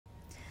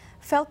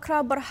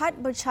Felcra Berhad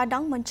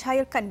bercadang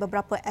mencairkan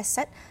beberapa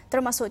aset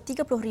termasuk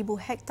 30,000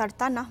 hektar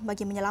tanah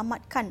bagi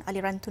menyelamatkan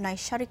aliran tunai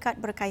syarikat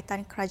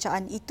berkaitan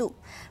kerajaan itu.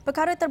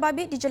 Perkara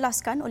terbabit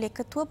dijelaskan oleh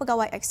Ketua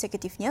Pegawai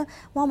Eksekutifnya,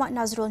 Mohd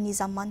Nazrul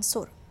Nizam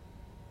Mansor.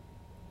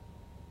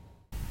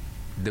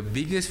 The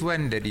biggest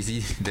one that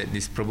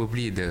is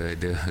probably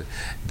the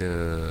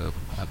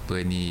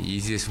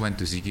easiest one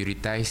to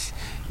securitize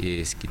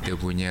is kita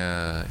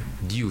punya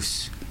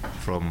dues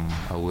from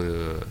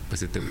our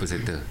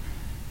peserta-peserta,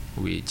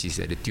 which is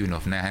at the tune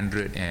of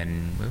 900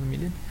 and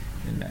million,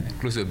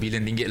 close to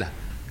R1 billion lah.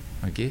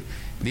 Okay,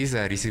 these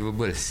are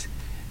receivables.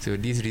 So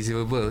these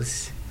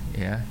receivables,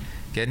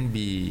 can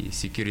be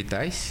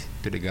securitized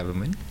to the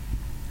government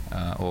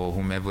or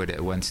whomever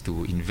that wants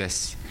to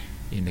invest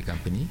in the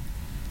company,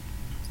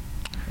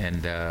 and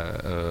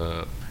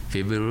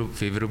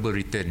favorable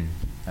return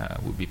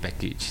would be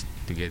packaged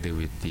together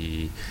with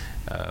the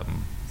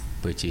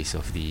purchase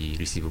of the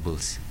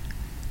receivables.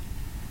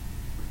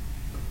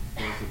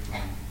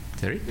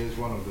 Sorry? That's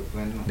one of the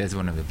plans. That's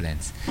one of the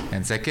plans.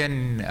 And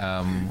second,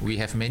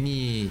 we have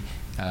many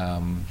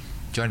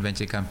joint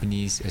venture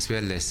companies as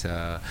well as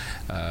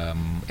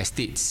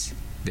estates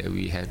that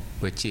we had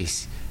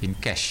purchased in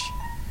cash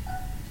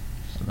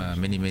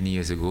many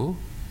years ago.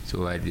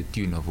 So at the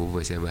tune of over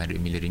R700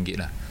 million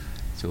lah.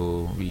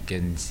 So we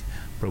can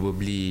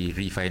probably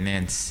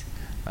refinance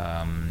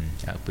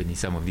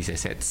some of these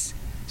assets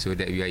so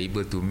that we are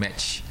able to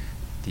match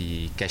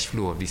the cash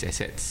flow of these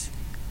assets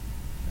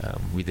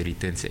with the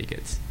returns that it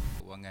gets.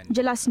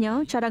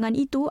 Jelasnya, cadangan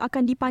itu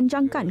akan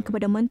dipanjangkan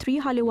kepada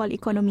Menteri Hal Ehwal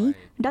Ekonomi,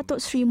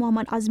 Datuk Seri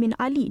Muhammad Azmin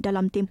Ali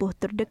dalam tempoh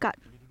terdekat.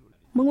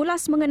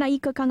 Mengulas mengenai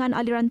kekangan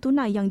aliran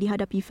tunai yang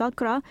dihadapi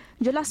Felcra,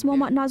 jelas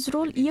Mohd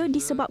Nazrul ia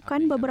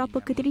disebabkan beberapa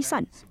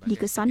ketirisan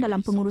dikesan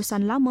dalam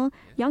pengurusan lama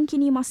yang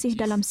kini masih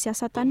dalam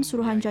siasatan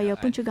Suruhanjaya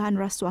Pencegahan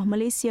Rasuah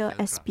Malaysia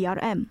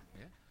SPRM.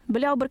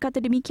 Beliau berkata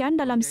demikian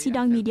dalam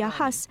sidang media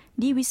khas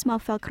di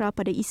Wisma Felcra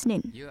pada Isnin.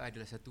 Ia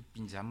adalah satu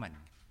pinjaman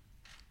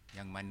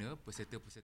yang mana peserta-peserta